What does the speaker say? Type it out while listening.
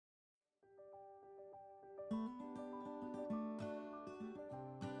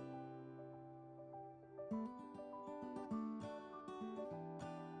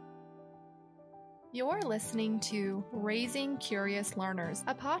You're listening to Raising Curious Learners,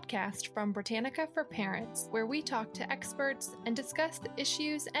 a podcast from Britannica for Parents, where we talk to experts and discuss the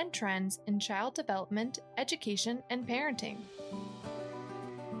issues and trends in child development, education, and parenting.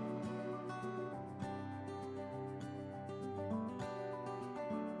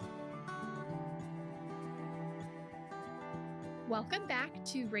 Welcome back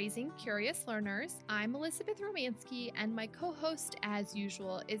to Raising Curious Learners. I'm Elizabeth Romanski, and my co-host, as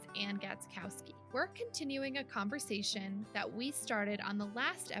usual, is Ann Gatzkowski. We're continuing a conversation that we started on the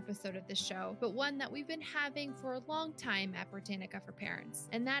last episode of the show, but one that we've been having for a long time at Britannica for Parents,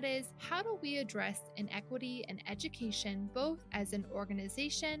 and that is, how do we address inequity in education, both as an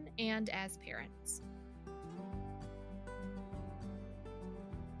organization and as parents?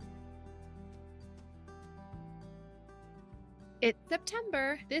 It's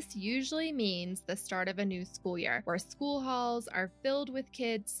September. This usually means the start of a new school year, where school halls are filled with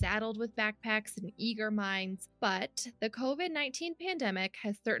kids saddled with backpacks and eager minds. But the COVID-19 pandemic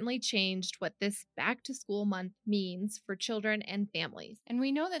has certainly changed what this back-to-school month means for children and families. And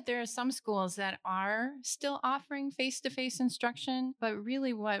we know that there are some schools that are still offering face-to-face instruction, but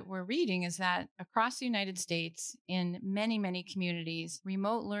really what we're reading is that across the United States, in many, many communities,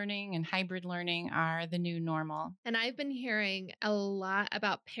 remote learning and hybrid learning are the new normal. And I've been hearing a lot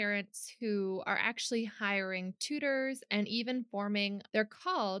about parents who are actually hiring tutors and even forming, they're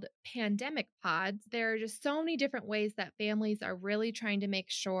called pandemic pods. There are just so many different ways that families are really trying to make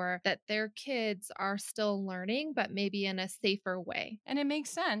sure that their kids are still learning, but maybe in a safer way. And it makes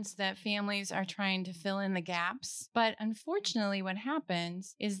sense that families are trying to fill in the gaps. But unfortunately, what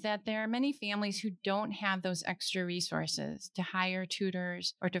happens is that there are many families who don't have those extra resources to hire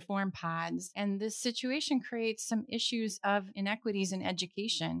tutors or to form pods. And this situation creates some issues of inequities in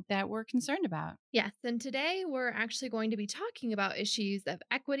education that we're concerned about. Yes, and today we're actually going to be talking about issues of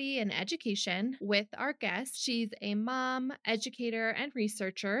equity in education with our guest. She's a mom, educator, and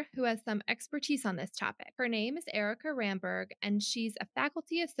researcher who has some expertise on this topic. Her name is Erica Ramberg, and she's a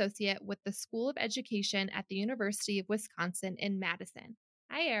faculty associate with the School of Education at the University of Wisconsin in Madison.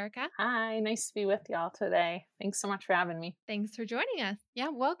 Hi, Erica. Hi, nice to be with y'all today. Thanks so much for having me. Thanks for joining us. Yeah,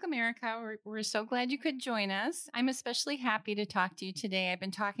 welcome, Erica. We're so glad you could join us. I'm especially happy to talk to you today. I've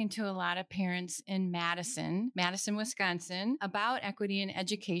been talking to a lot of parents in Madison, Wisconsin, about equity in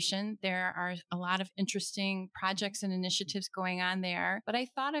education. There are a lot of interesting projects and initiatives going on there. But I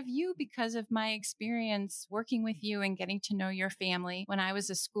thought of you because of my experience working with you and getting to know your family when I was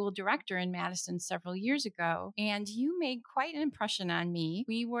a school director in Madison several years ago. And you made quite an impression on me.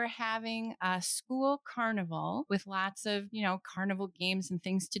 We were having a school carnival with lots of, carnival games and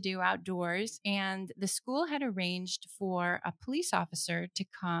things to do outdoors. And the school had arranged for a police officer to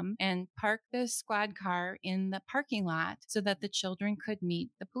come and park the squad car in the parking lot so that the children could meet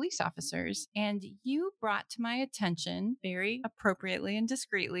the police officers. And you brought to my attention, very appropriately and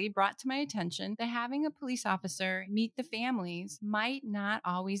discreetly, brought to my attention that having a police officer meet the families might not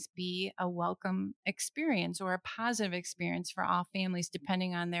always be a welcome experience or a positive experience for all families,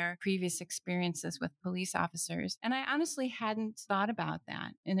 depending on their previous experiences with police officers. And I honestly hadn't thought about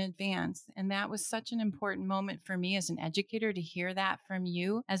that in advance. And that was such an important moment for me as an educator to hear that from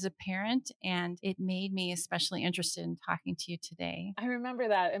you as a parent. And it made me especially interested in talking to you today. I remember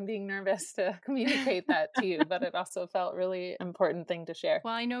that and being nervous to communicate that to you, but it also felt really important thing to share.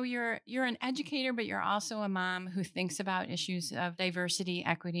 Well, I know you're an educator, but you're also a mom who thinks about issues of diversity,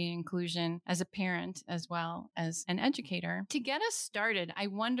 equity, and inclusion as a parent as well as an educator. To get us started, I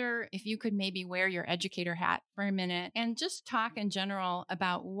wonder if you could maybe wear your educator hat for a minute and just talk in general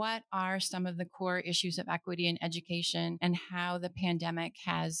about what are some of the core issues of equity in education and how the pandemic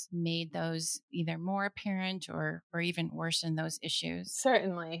has made those either more apparent or even worsen those issues.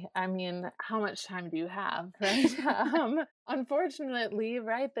 Certainly. I mean, how much time do you have, right? Unfortunately,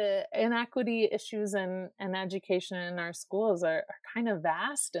 right, the inequity issues in education in our schools are kind of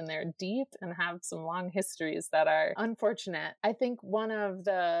vast, and they're deep and have some long histories that are unfortunate. I think one of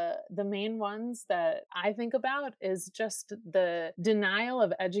the main ones that I think about is just the denial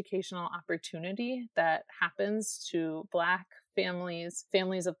of educational opportunity that happens to Black families,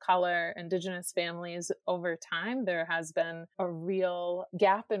 families of color, Indigenous families over time. There has been a real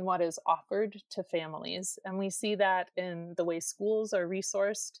gap in what is offered to families. And we see that in the way schools are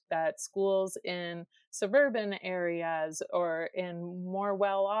resourced, that schools in suburban areas or in more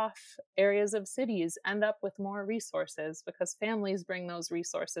well-off areas of cities end up with more resources because families bring those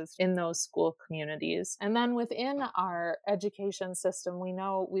resources in those school communities. And then within our education system, we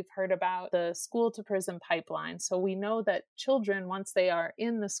know we've heard about the school to prison pipeline. So we know that children children, once they are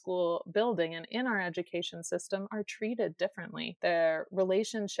in the school building and in our education system, are treated differently. Their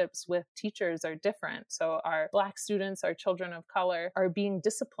relationships with teachers are different. So our Black students, our children of color, are being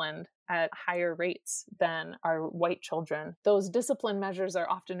disciplined at higher rates than our white children. Those discipline measures are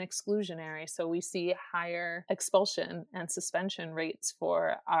often exclusionary, so we see higher expulsion and suspension rates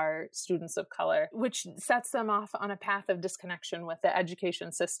for our students of color, which sets them off on a path of disconnection with the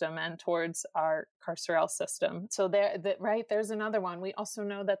education system and towards our carceral system. So there's another one. We also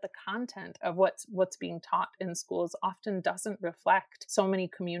know that the content of what's being taught in schools often doesn't reflect so many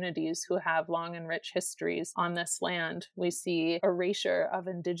communities who have long and rich histories on this land. We see erasure of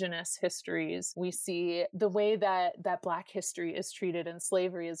indigenous histories. We see the way that Black history is treated and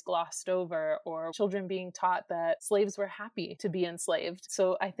slavery is glossed over, or children being taught that slaves were happy to be enslaved.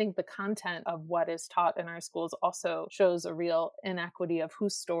 So I think the content of what is taught in our schools also shows a real inequity of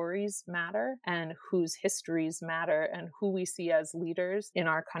whose stories matter and whose histories matter and who we see as leaders in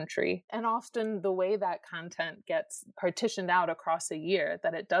our country. And often the way that content gets partitioned out across a year,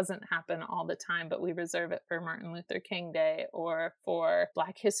 that it doesn't happen all the time, but we reserve it for Martin Luther King Day or for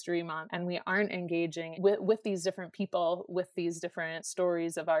Black History Month, and we aren't engaging with these different people, with these different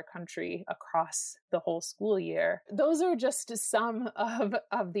stories of our country across the whole school year. Those are just some of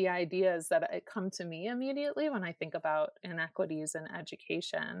the ideas that come to me immediately when I think about inequities in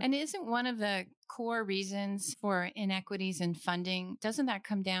education. And isn't one of the core reasons for inequities in funding, doesn't that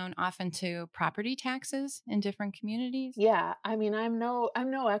come down often to property taxes in different communities? Yeah, I mean, I'm no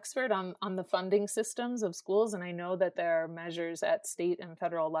expert on the funding systems of schools, and I know that there are measures at state and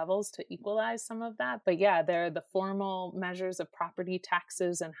federal levels to equalize some of that. But yeah, there are the formal measures of property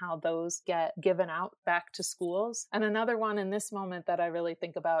taxes and how those get given out back to schools. And another one in this moment that I really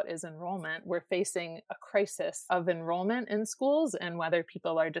think about is enrollment. We're facing a crisis of enrollment in schools and whether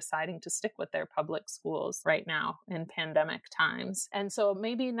people are deciding to stick with their public schools right now in pandemic times. And so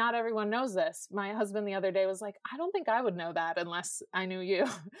maybe not everyone knows this. My husband the other day was like, I don't think I would know that unless I knew you.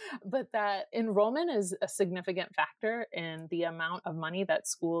 But that enrollment is a significant factor in the amount of money that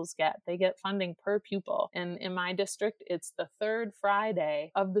schools get. They get funding per pupil. And in my district, it's the third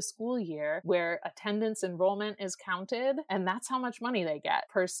Friday of the school year where attendance enrollment is counted. And that's how much money they get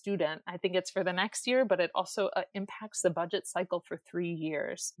per student. I think it's for the next year, but it also impacts the budget cycle for 3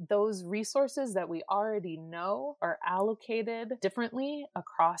 years. Those resources that we already know are allocated differently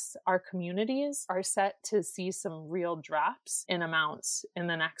across our communities are set to see some real drops in amounts in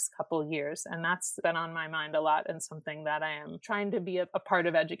the next couple years. And that's been on my mind a lot and something that I am trying to be a part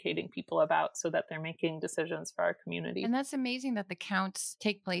of educating people about so that they're making decisions for our community. And that's amazing that the counts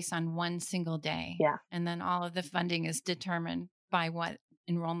take place on one single day. Yeah. And then all of the funding is determined by what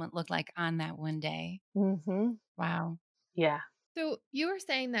enrollment looked like on that one day. Mm-hmm. Wow. Yeah. So you were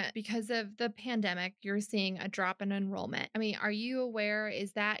saying that because of the pandemic, you're seeing a drop in enrollment. I mean, are you aware,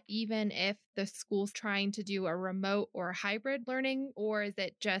 is that even if the school's trying to do a remote or hybrid learning, or is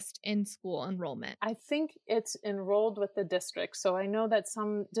it just in school enrollment? I think it's enrolled with the district. So I know that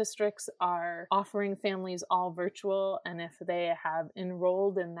some districts are offering families all virtual. And if they have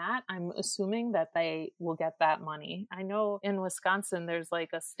enrolled in that, I'm assuming that they will get that money. I know in Wisconsin, there's like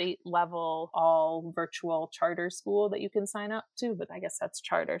a state level all virtual charter school that you can sign up to, but I guess that's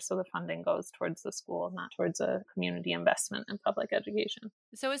charter. So the funding goes towards the school, not towards a community investment in public education.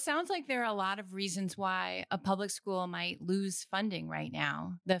 So it sounds like there are a lot of reasons why a public school might lose funding right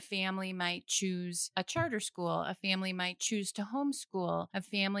now. The family might choose a charter school. A family might choose to homeschool. A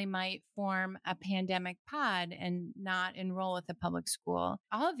family might form a pandemic pod and not enroll at the public school.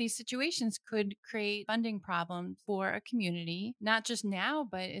 All of these situations could create funding problems for a community, not just now,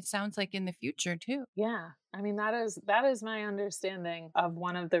 but it sounds like in the future too. Yeah. I mean, that is my understanding of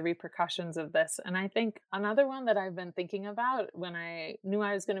one of the repercussions of this. And I think another one that I've been thinking about when I knew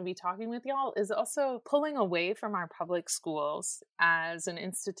I was going to be talking with y'all is also pulling away from our public schools as an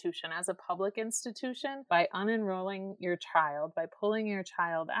institution, as a public institution, by unenrolling your child, by pulling your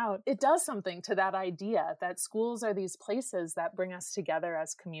child out. It does something to that idea that schools are these places that bring us together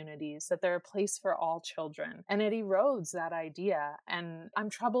as communities, that they're a place for all children. And it erodes that idea. And I'm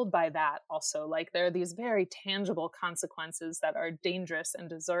troubled by that also. Like there are these very tangible consequences that are dangerous and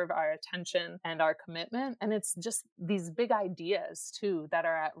deserve our attention and our commitment. And it's just these big ideas too that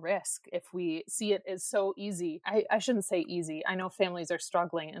are at risk if we see it as so easy. I shouldn't say easy. I know families are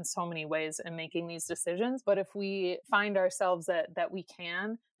struggling in so many ways in making these decisions, but if we find ourselves that we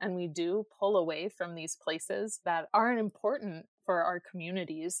can and we do pull away from these places that are important for our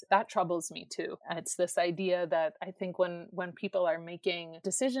communities, that troubles me too. It's this idea that I think when people are making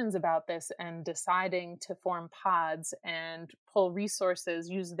decisions about this and deciding to form pods and pull resources,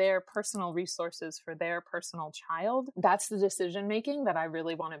 use their personal resources for their personal child, that's the decision making that I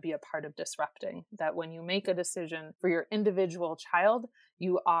really want to be a part of disrupting. That when you make a decision for your individual child,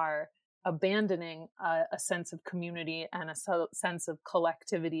 you are abandoning a sense of community and a sense of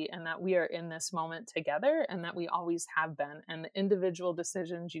collectivity, and that we are in this moment together and that we always have been. And the individual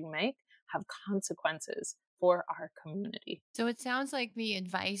decisions you make have consequences for our community. So it sounds like the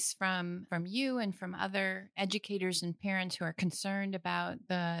advice from you and from other educators and parents who are concerned about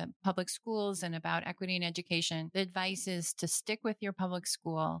the public schools and about equity in education, the advice is to stick with your public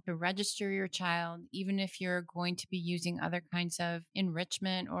school, to register your child, even if you're going to be using other kinds of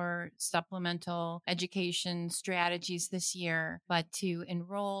enrichment or supplemental education strategies this year, but to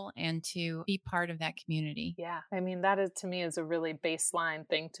enroll and to be part of that community. Yeah. I mean, that is, to me, is a really baseline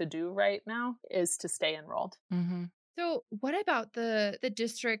thing to do right now, is to stay enrolled. Mm-hmm. So what about the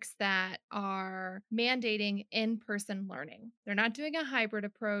districts that are mandating in-person learning? They're not doing a hybrid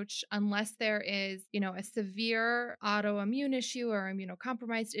approach unless there is, a severe autoimmune issue or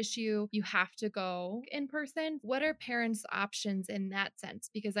immunocompromised issue. You have to go in person. What are parents' options in that sense?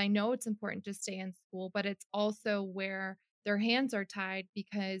 Because I know it's important to stay in school, but it's also where their hands are tied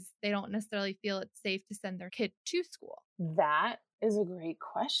because they don't necessarily feel it's safe to send their kid to school. That is a great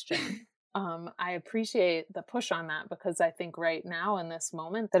question. I appreciate the push on that, because I think right now in this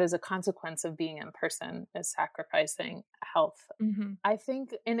moment, that is a consequence of being in person, is sacrificing health. Mm-hmm. I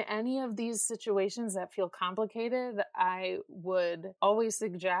think in any of these situations that feel complicated, I would always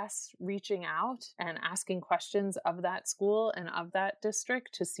suggest reaching out and asking questions of that school and of that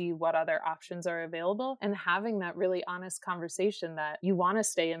district to see what other options are available, and having that really honest conversation that you want to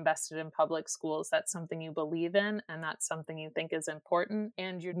stay invested in public schools. That's something you believe in, and that's something you think is important,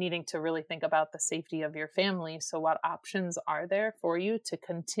 and you're needing to really think about the safety of your family. So what options are there for you to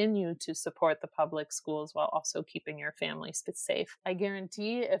continue to support the public schools while also keeping your family safe? I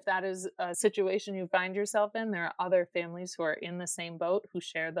guarantee if that is a situation you find yourself in, there are other families who are in the same boat, who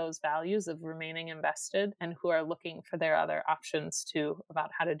share those values of remaining invested and who are looking for their other options too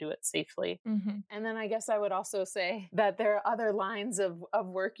about how to do it safely. Mm-hmm. And then I guess I would also say that there are other lines of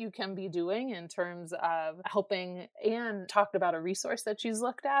work you can be doing in terms of helping. Anne talked about a resource that she's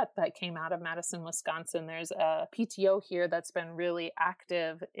looked at that came out of Madison, Wisconsin. There's a PTO here that's been really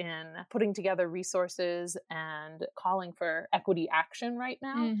active in putting together resources and calling for equity action right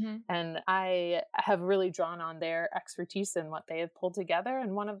now. Mm-hmm. And I have really drawn on their expertise in what they have pulled together.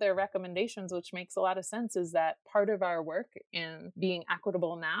 And one of their recommendations, which makes a lot of sense, is that part of our work in being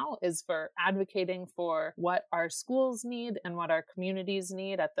equitable now is for advocating for what our schools need and what our communities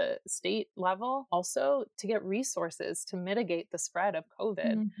need at the state level, also to get resources to mitigate the spread of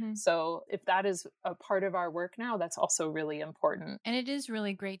COVID. Mm-hmm. So if that is a part of our work now, that's also really important. And it is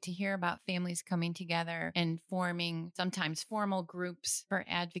really great to hear about families coming together and forming sometimes formal groups for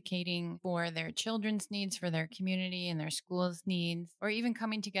advocating for their children's needs, for their community and their school's needs, or even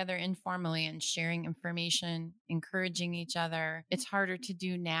coming together informally and sharing information, encouraging each other. It's harder to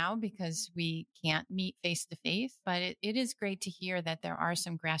do now because we can't meet face to face, but it is great to hear that there are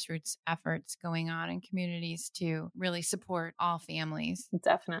some grassroots efforts going on in communities to really support all families.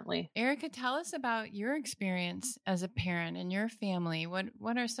 Definitely. Erica, tell us about your experience as a parent and your family.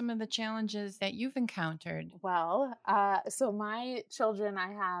 What are some of the challenges that you've encountered? Well, so my children,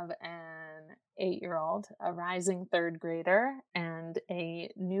 I have an 8-year-old, a rising third grader, and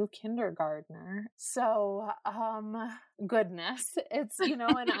a new kindergartner. So, goodness, it's, and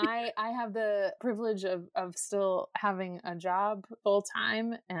I have the privilege of still having a job full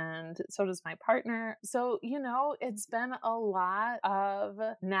time, and so does my partner. So, it's been a lot of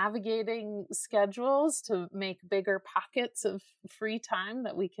navigating schedules to make bigger pockets of free time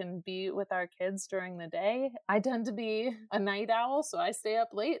that we can be with our kids during the day. I tend to be a night owl, so I stay up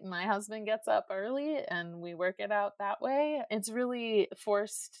late and my husband gets up early and we work it out that way. It's really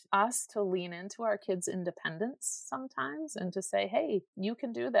forced us to lean into our kids' independence sometimes and to say, hey, you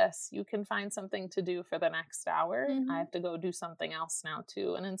can do this. You can find something to do for the next hour. Mm-hmm. I have to go do something else now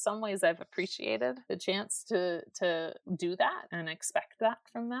too. And in some ways I've appreciated the chance to do that and expect that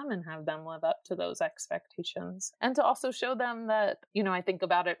from them and have them live up to those expectations. And to also show them that, I think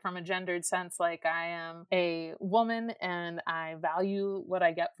about it from a gendered sense, like I am a woman and I value what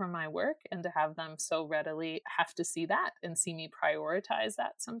I get from my work, and to have them so readily have to see that and see me prioritize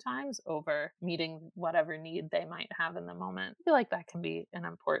that sometimes over meeting whatever need they might have in the moment. I feel like that can be an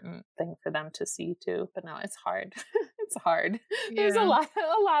important thing for them to see too. But no, it's hard. it's hard. There's Yeah.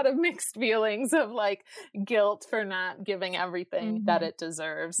 a lot of mixed feelings of like guilt for not giving everything that it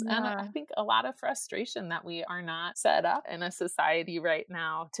deserves. And I Yeah. think a lot of frustration that we are not set up in a society right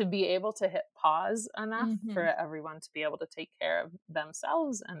now to be able to hit pause enough for everyone to be able to take care of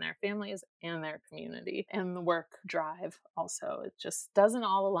themselves and their families and their community and the work drive also. It just doesn't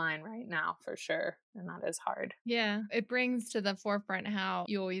all align right now for sure. And that is hard. Yeah. It brings to the forefront how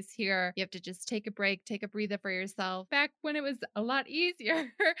you always hear you have to just take a break, take a breather for yourself. Back when it was a lot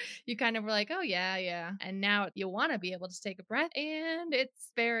easier, you kind of were like, oh, yeah, yeah. And now you want to be able to take a breath, and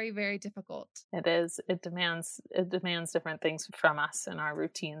it's very, very difficult. It is. It demands different things from us in our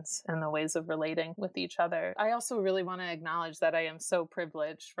routines and the ways of relating with each other. I also really want to acknowledge that I am so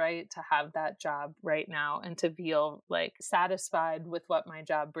privileged, right, to have that job right now and to feel like satisfied with what my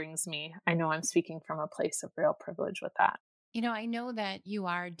job brings me. I know I'm speaking from a place of real privilege with that. You know, I know that you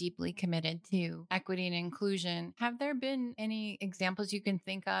are deeply committed to equity and inclusion. Have there been any examples you can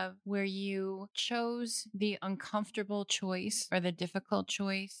think of where you chose the uncomfortable choice or the difficult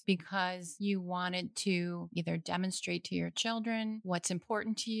choice because you wanted to either demonstrate to your children what's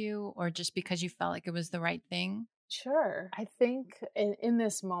important to you or just because you felt like it was the right thing? Sure. I think in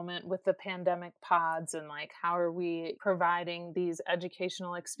this moment with the pandemic pods and like, how are we providing these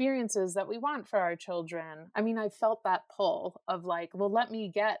educational experiences that we want for our children? I mean, I felt that pull of like, well, let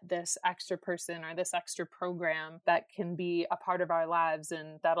me get this extra person or this extra program that can be a part of our lives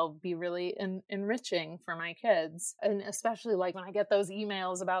and that'll be really enriching for my kids. And especially like when I get those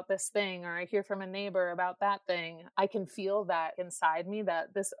emails about this thing or I hear from a neighbor about that thing, I can feel that inside me,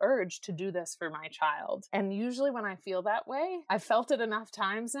 that this urge to do this for my child. And usually when I feel that way, I've felt it enough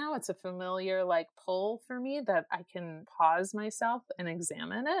times now. It's a familiar like pull for me that I can pause myself and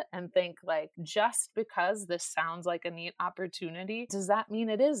examine it and think like, just because this sounds like a neat opportunity, does that mean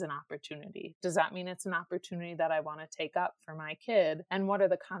it is an opportunity? Does that mean it's an opportunity that I want to take up for my kid? And what are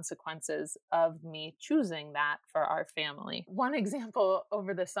the consequences of me choosing that for our family? One example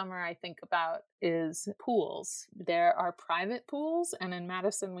over the summer I think about is pools. There are private pools, and in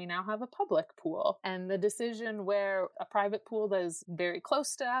Madison, we now have a public pool. And the decision where a private pool that is very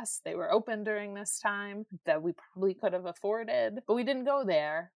close to us, they were open during this time, that we probably could have afforded, but we didn't go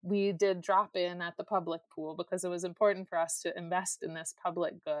there. We did drop in at the public pool because it was important for us to invest in this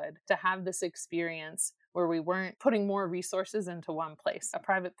public good, to have this experience where we weren't putting more resources into one place. A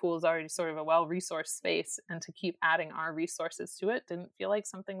private pool is already sort of a well-resourced space, and to keep adding our resources to it didn't feel like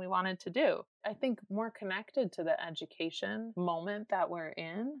something we wanted to do. I think more connected to the education moment that we're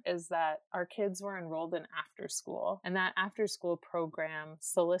in is that our kids were enrolled in after school, and that after school program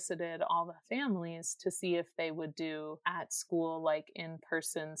solicited all the families to see if they would do at school like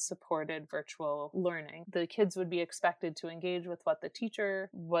in-person supported virtual learning. The kids would be expected to engage with what the teacher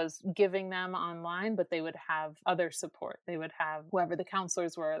was giving them online, but they would have other support. They would have whoever the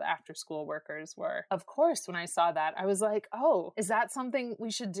counselors were, the after school workers were. Of course, when I saw that, I was like, oh, is that something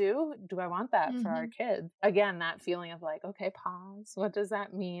we should do? Do I want that for our kids? Again, that feeling of like, okay, pause. What does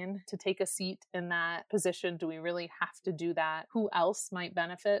that mean to take a seat in that position? Do we really have to do that? Who else might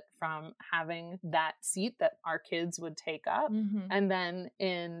benefit from having that seat that our kids would take up? And then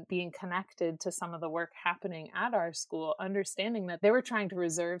in being connected to some of the work happening at our school, understanding that they were trying to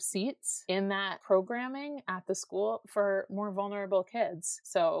reserve seats in that programming at the school for more vulnerable kids.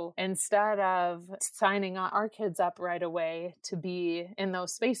 So instead of signing our kids up right away to be in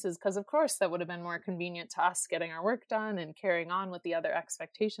those spaces, because of course that would have been more convenient to us getting our work done and carrying on with the other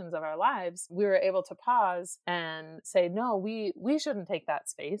expectations of our lives, we were able to pause and say, no, we shouldn't take that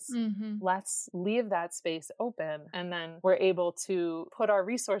space. Let's leave that space open. And then we're able to put our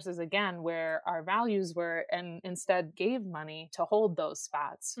resources again where our values were, and instead gave money to hold those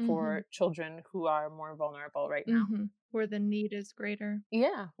spots for children who are more vulnerable right now. Where the need is greater.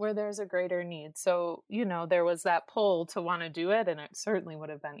 Yeah, where there's a greater need. So, you know, there was that pull to want to do it, and it certainly would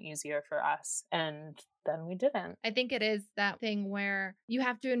have been easier for us. And then we didn't. I think it is that thing where you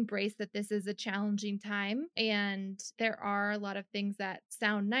have to embrace that this is a challenging time, and there are a lot of things that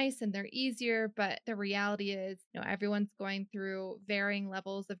sound nice and they're easier, but the reality is, you know, everyone's going through varying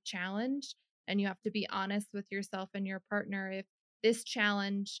levels of challenge, and you have to be honest with yourself and your partner if this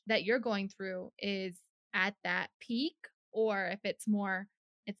challenge that you're going through is at that peak, or if it's more,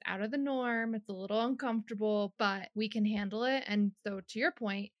 it's out of the norm, it's a little uncomfortable, but we can handle it. And so to your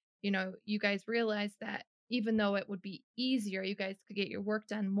point, you know, you guys realize that even though it would be easier, you guys could get your work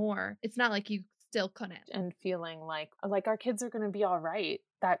done more. It's not like you still couldn't. And feeling like our kids are going to be all right.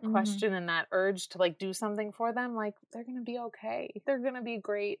 That question and that urge to like do something for them, like they're going to be okay. They're going to be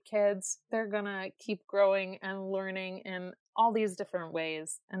great kids. They're going to keep growing and learning in all these different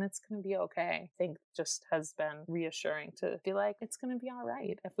ways, and it's going to be okay. I think just has been reassuring to be like, it's going to be all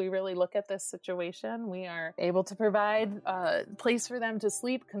right. If we really look at this situation, we are able to provide a place for them to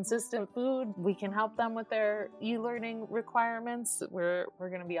sleep, consistent food. We can help them with their e-learning requirements. We're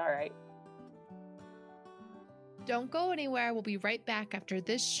going to be all right. Don't go anywhere. We'll be right back after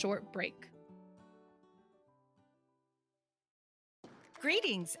this short break.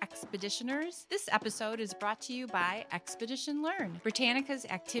 Greetings, Expeditioners! This episode is brought to you by Expedition Learn, Britannica's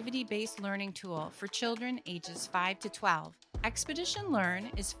activity-based learning tool for children ages 5 to 12. Expedition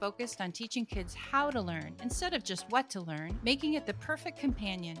Learn is focused on teaching kids how to learn instead of just what to learn, making it the perfect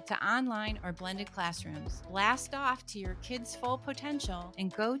companion to online or blended classrooms. Blast off to your kids' full potential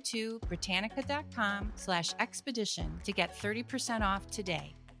and go to Britannica.com/expedition to get 30% off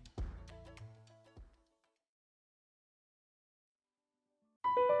today.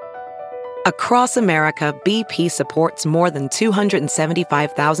 Across America, BP supports more than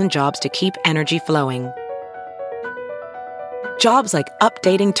 275,000 jobs to keep energy flowing. Jobs like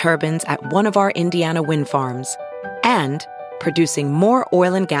updating turbines at one of our Indiana wind farms and producing more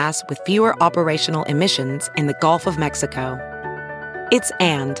oil and gas with fewer operational emissions in the Gulf of Mexico. It's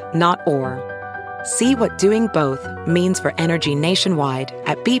and, not or. See what doing both means for energy nationwide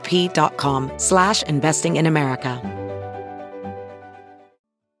at bp.com/investing in America.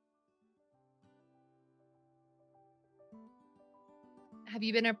 Have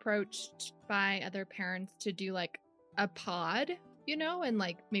you been approached by other parents to do like a pod, and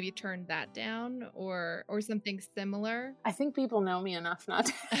like maybe turn that down or something similar? I think people know me enough not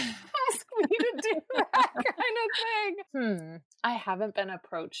to ask me to do that kind of thing. I haven't been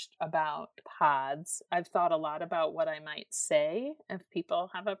approached about pods. I've thought a lot about what I might say if people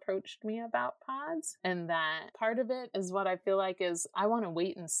have approached me about pods. And that part of it is what I feel like is I want to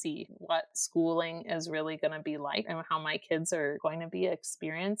wait and see what schooling is really going to be like and how my kids are going to be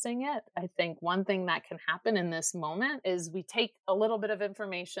experiencing it. I think one thing that can happen in this moment is we take a little bit of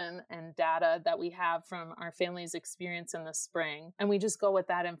information and data that we have from our family's experience in the spring, and we just go with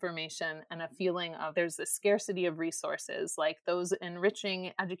that information and a feeling of there's a scarcity of resources, like those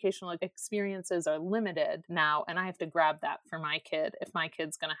enriching educational experiences are limited now, and I have to grab that for my kid if my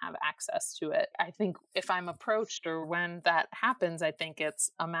kid's going to have access to it. I think if I'm approached or when that happens, I think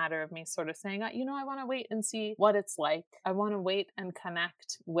it's a matter of me sort of saying, I want to wait and see what it's like. I want to wait and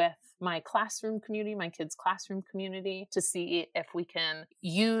connect with my classroom community, my kids' classroom community, to see if we can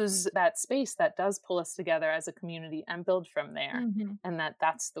use that space that does pull us together as a community and build from there. And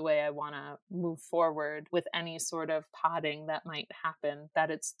that's the way I want to move forward with any sort of podding that might happen,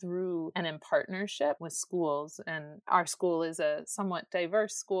 that it's through and in partnership with schools. And our school is a somewhat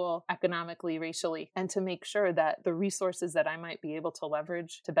diverse school economically, racially, and to make sure that the resources that I might be able to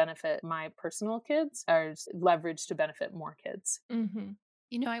leverage to benefit my personal kids are leveraged to benefit more kids.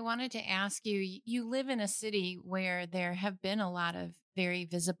 I wanted to ask you, you live in a city where there have been a lot of very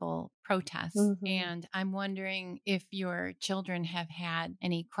visible protests. And I'm wondering if your children have had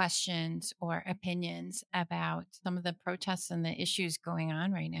any questions or opinions about some of the protests and the issues going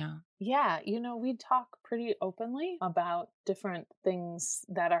on right now. Yeah, we talk pretty openly about different things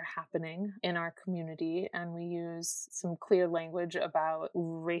that are happening in our community, and we use some clear language about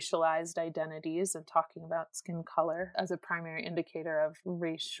racialized identities and talking about skin color as a primary indicator of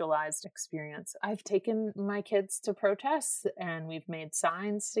racialized experience. I've taken my kids to protests, and we've made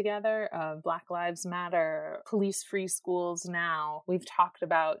signs together of Black Lives Matter, police-free schools now. We've talked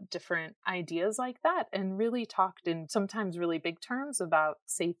about different ideas like that and really talked in sometimes really big terms about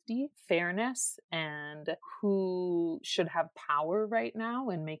safety, fairness, and who should have power right now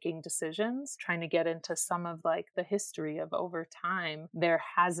in making decisions, trying to get into some of like the history of over time. There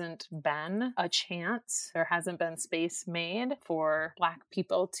hasn't been a chance, there hasn't been space made for Black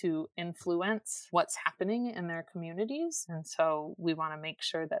people to influence what's happening in their communities. And so we want to make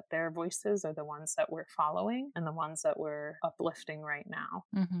sure that their voices are the ones that we're following and the ones that we're uplifting right now.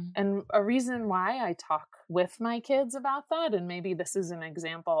 And a reason why I talk with my kids about that, and maybe this is an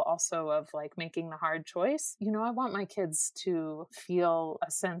example also of like making the hard choice, I want my kids to feel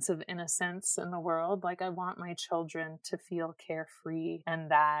a sense of innocence in the world. Like I want my children to feel carefree and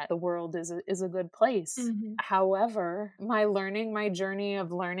that the world is a good place. However, my journey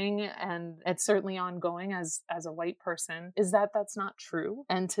of learning, and it's certainly ongoing as a white person, is that that's not true,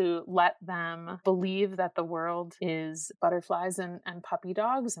 and to let them believe that the world is butterflies and puppy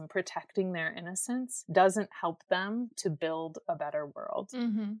dogs and protecting their innocence doesn't help them to build a better world.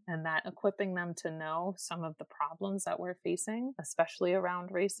 And that equipping them to know some of the problems that we're facing, especially around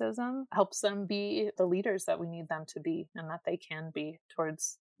racism, helps them be the leaders that we need them to be and that they can be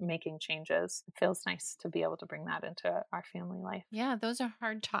towards making changes. It feels nice to be able to bring that into our family life. Yeah, those are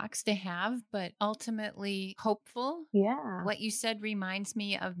hard talks to have, but ultimately hopeful. Yeah. What you said reminds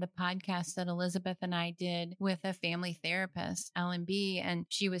me of the podcast that Elizabeth and I did with a family therapist, L&B, and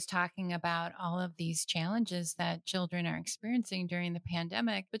she was talking about all of these challenges that children are experiencing during the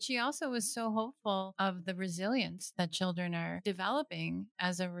pandemic, but she also was so hopeful of the resilience that children are developing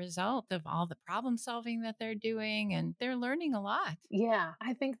as a result of all the problem solving that they're doing, and they're learning a lot. Yeah,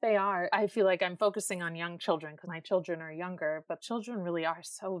 I think they are. I feel like I'm focusing on young children because my children are younger, but children really are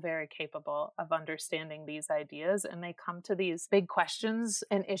so very capable of understanding these ideas, and they come to these big questions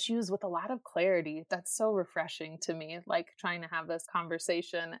and issues with a lot of clarity. That's so refreshing to me, like trying to have this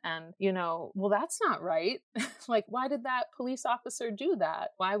conversation and, well, that's not right. Like, why did that police officer do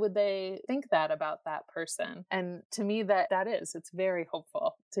that? Why would they think that about that person? And to me, it's very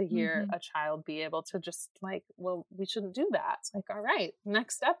hopeful to hear a child be able to just like, well, we shouldn't do that. It's like, all right,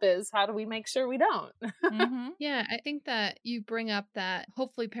 next step is how do we make sure we don't? Yeah, I think that you bring up that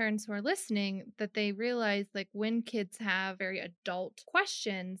hopefully parents who are listening, that they realize like when kids have very adult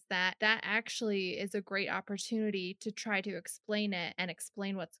questions, that actually is a great opportunity to try to explain it and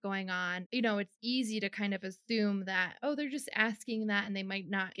explain what's going on. It's easy to kind of assume that, oh, they're just asking that and they might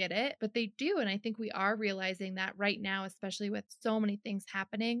not get it, but they do. And I think we are realizing that right now, especially with so many things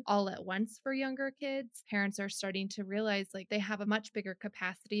happening all at once for younger kids, parents are starting to realize like they have a much bigger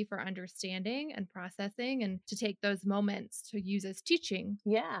capacity for understanding and processing and to take those moments to use as teaching.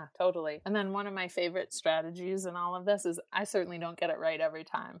 Yeah, totally. And then one of my favorite strategies in all of this is I certainly don't get it right every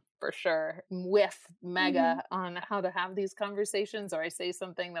time, for sure. Whiff mega on how to have these conversations, or I say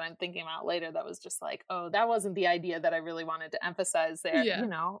something that I'm thinking about later that was just like, oh, that wasn't the idea that I really wanted to emphasize there. Yeah.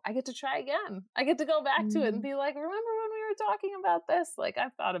 I get to try again. I get to go back to it and be like, remember when we were talking about this? Like,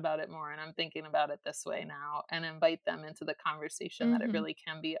 I've thought about it more and I'm thinking about it this way now, and invite them into the conversation that it really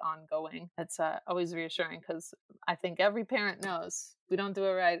can be ongoing. It's always reassuring because I think every parent knows we don't do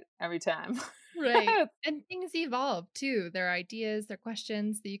it right every time. Right. And things evolve too. Their ideas, their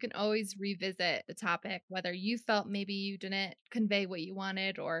questions, that you can always revisit the topic, whether you felt maybe you didn't convey what you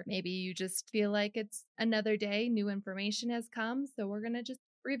wanted, or maybe you just feel like it's another day, new information has come. So we're going to just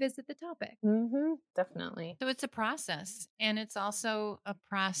revisit the topic. Definitely. So it's a process, and it's also a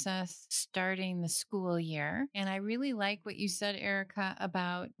process starting the school year. And I really like what you said, Erica,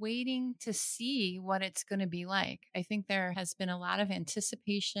 about waiting to see what it's going to be like. I think there has been a lot of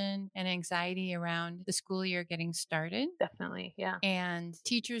anticipation and anxiety around the school year getting started. Definitely. Yeah. And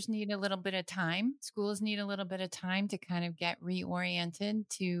teachers need a little bit of time. Schools need a little bit of time to kind of get reoriented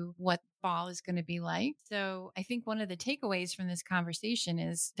to what fall is going to be like. So I think one of the takeaways from this conversation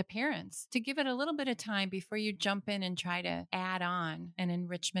is to parents to give it a little bit of time before you jump in and try to add on an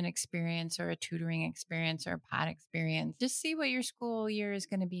enrichment experience or a tutoring experience or a pod experience. Just see what your school year is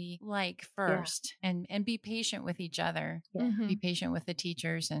going to be like first, and be patient with each other. Be patient with the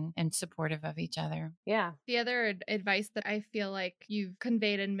teachers and supportive of each other. Yeah. The other advice that I feel like you've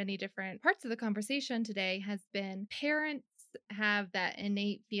conveyed in many different parts of the conversation today has been parents have that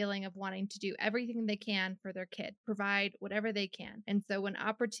innate feeling of wanting to do everything they can for their kid, provide whatever they can. And so when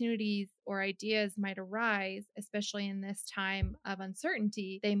opportunities or ideas might arise, especially in this time of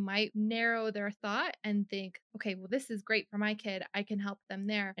uncertainty, they might narrow their thought and think, okay, well, this is great for my kid. I can help them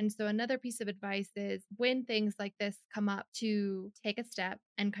there. And so another piece of advice is when things like this come up, to take a step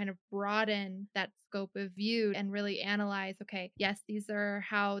and kind of broaden that scope of view and really analyze, okay, yes, these are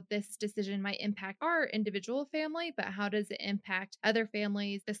how this decision might impact our individual family, but how does it impact other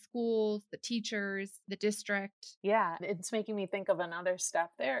families, the schools, the teachers, the district? Yeah, it's making me think of another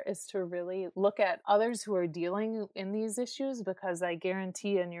step there is to really look at others who are dealing in these issues, because I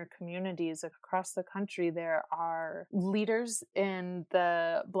guarantee in your communities across the country, there are leaders in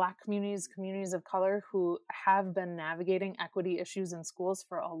the Black communities, communities of color, who have been navigating equity issues in schools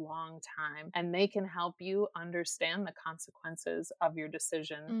for a long time, and they can help you understand the consequences of your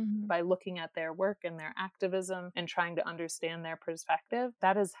decision by looking at their work and their activism and trying to understand their perspective.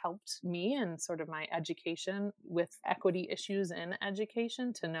 That has helped me in sort of my education with equity issues in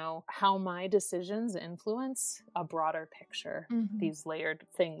education to know how my decisions influence a broader picture, these layered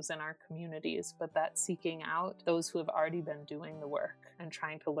things in our communities, but that seeking out those who have already been doing the work and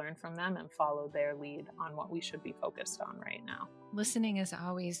trying to learn from them and follow their lead on what we should be focused on right now. Listening is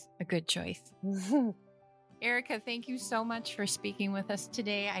always a good choice. Erica, thank you so much for speaking with us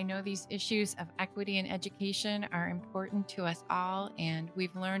today. I know these issues of equity in education are important to us all, and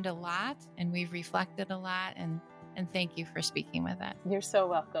we've learned a lot and we've reflected a lot, and thank you for speaking with us. You're so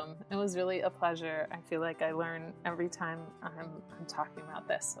welcome. It was really a pleasure. I feel like I learn every time I'm talking about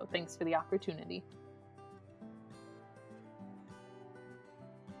this, so thanks for the opportunity.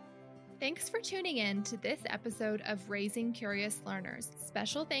 Thanks for tuning in to this episode of Raising Curious Learners.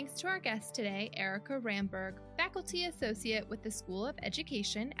 Special thanks to our guest today, Erica Ramberg, Faculty Associate with the School of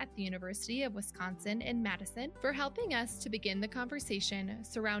Education at the University of Wisconsin in Madison, for helping us to begin the conversation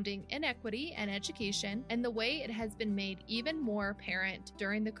surrounding inequity in education and the way it has been made even more apparent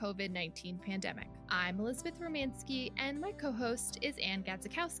during the COVID-19 pandemic. I'm Elizabeth Romanski, and my co-host is Ann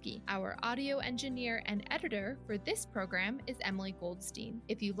Gadzikowski. Our audio engineer and editor for this program is Emily Goldstein.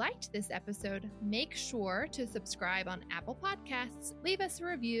 If you liked this episode, make sure to subscribe on Apple Podcasts, leave us a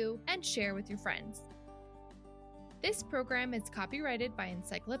review, and share with your friends. This program is copyrighted by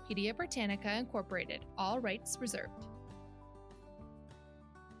Encyclopedia Britannica Incorporated, all rights reserved.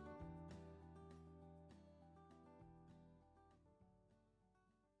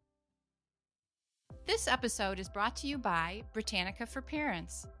 This episode is brought to you by Britannica for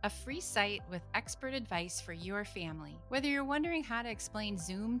Parents, a free site with expert advice for your family. Whether you're wondering how to explain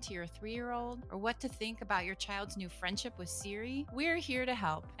Zoom to your 3-year-old or what to think about your child's new friendship with Siri, we're here to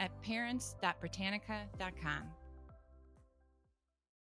help at parents.britannica.com.